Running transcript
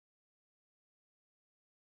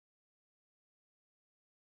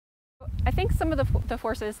I think some of the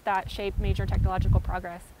forces that shape major technological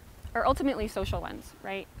progress are ultimately social ones,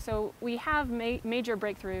 right? So we have major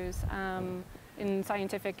breakthroughs in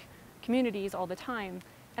scientific communities all the time.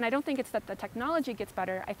 And I don't think it's that the technology gets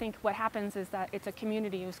better. I think what happens is that it's a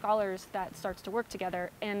community of scholars that starts to work together,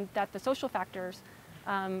 and that the social factors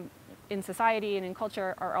in society and in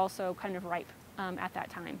culture are also kind of ripe at that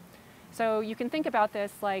time. So you can think about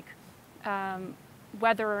this like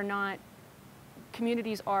whether or not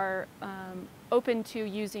communities are open to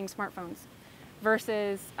using smartphones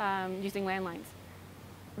versus using landlines.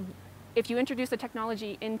 If you introduce a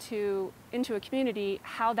technology into a community,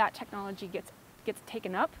 how that technology gets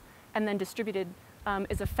taken up and then distributed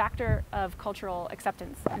is a factor of cultural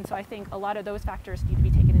acceptance. And so I think a lot of those factors need to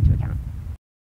be taken